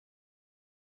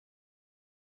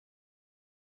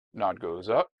Nod goes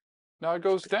up. Nod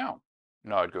goes down.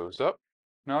 Nod goes up.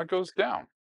 Nod goes down.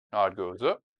 Nod goes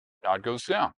up. Nod goes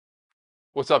down.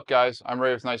 What's up, guys? I'm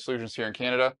Ray with Night Solutions here in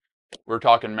Canada. We're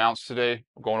talking mounts today.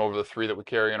 We're going over the 3 that we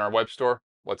carry in our web store.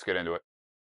 Let's get into it.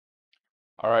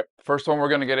 All right, first one we're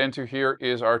going to get into here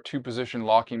is our 2-position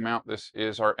locking mount. This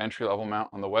is our entry-level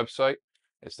mount on the website.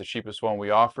 It's the cheapest one we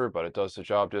offer, but it does the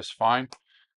job just fine.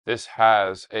 This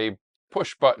has a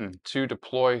push button to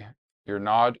deploy your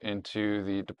nod into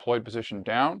the deployed position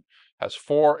down, has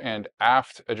fore and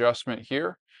aft adjustment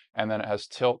here, and then it has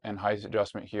tilt and height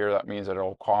adjustment here. That means that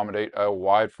it'll accommodate a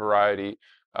wide variety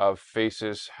of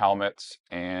faces, helmets,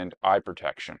 and eye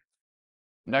protection.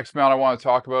 Next mount I want to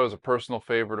talk about is a personal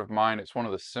favorite of mine. It's one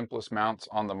of the simplest mounts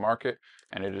on the market,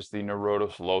 and it is the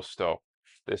NOROTOS LO-STO.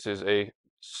 This is a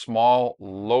small,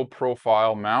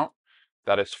 low-profile mount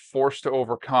that is forced to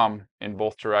overcome in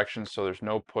both directions, so there's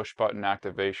no push-button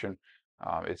activation.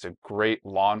 It's a great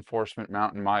law enforcement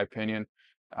mount, in my opinion,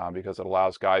 because it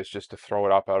allows guys just to throw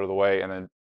it up out of the way and then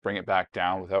bring it back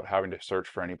down without having to search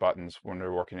for any buttons when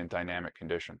they're working in dynamic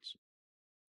conditions.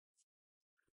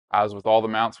 As with all the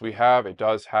mounts we have, it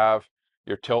does have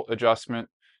your tilt adjustment.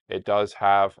 It does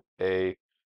have a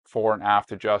fore and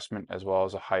aft adjustment as well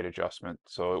as a height adjustment.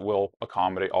 So it will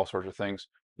accommodate all sorts of things.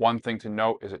 One thing to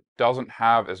note is it doesn't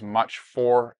have as much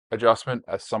fore adjustment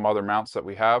as some other mounts that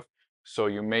we have. So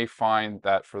you may find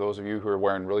that for those of you who are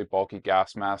wearing really bulky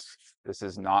gas masks, this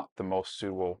is not the most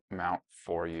suitable mount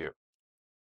for you.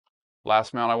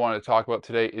 Last mount I wanted to talk about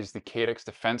today is the CADEX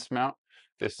defense mount.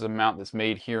 This is a mount that's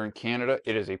made here in Canada.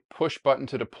 It is a push button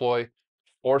to deploy,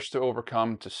 force to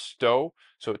overcome to stow.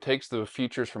 So it takes the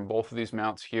features from both of these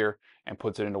mounts here and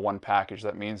puts it into one package.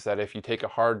 That means that if you take a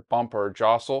hard bump or a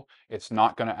jostle, it's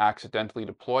not going to accidentally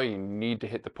deploy. You need to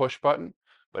hit the push button.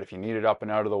 But if you need it up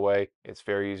and out of the way, it's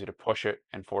very easy to push it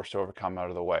and force to overcome out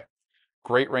of the way.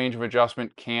 Great range of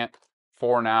adjustment, cant,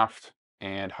 fore and aft,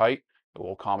 and height. It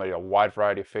will accommodate a wide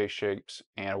variety of face shapes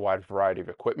and a wide variety of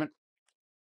equipment.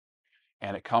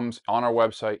 And it comes on our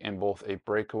website in both a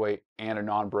breakaway and a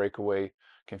non-breakaway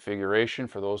configuration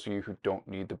for those of you who don't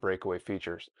need the breakaway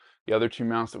features. The other 2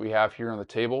 mounts that we have here on the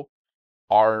table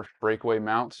are breakaway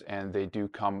mounts, and they do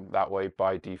come that way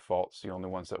by default. It's the only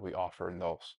ones that we offer in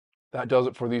those. That does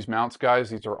it for these mounts,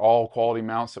 guys. These are all quality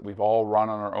mounts that we've all run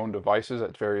on our own devices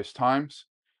at various times.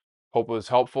 Hope it was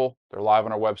helpful. They're live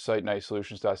on our website,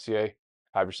 nightsolutions.ca.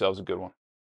 Have yourselves a good one.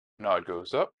 Now it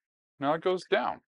goes up, now it goes down.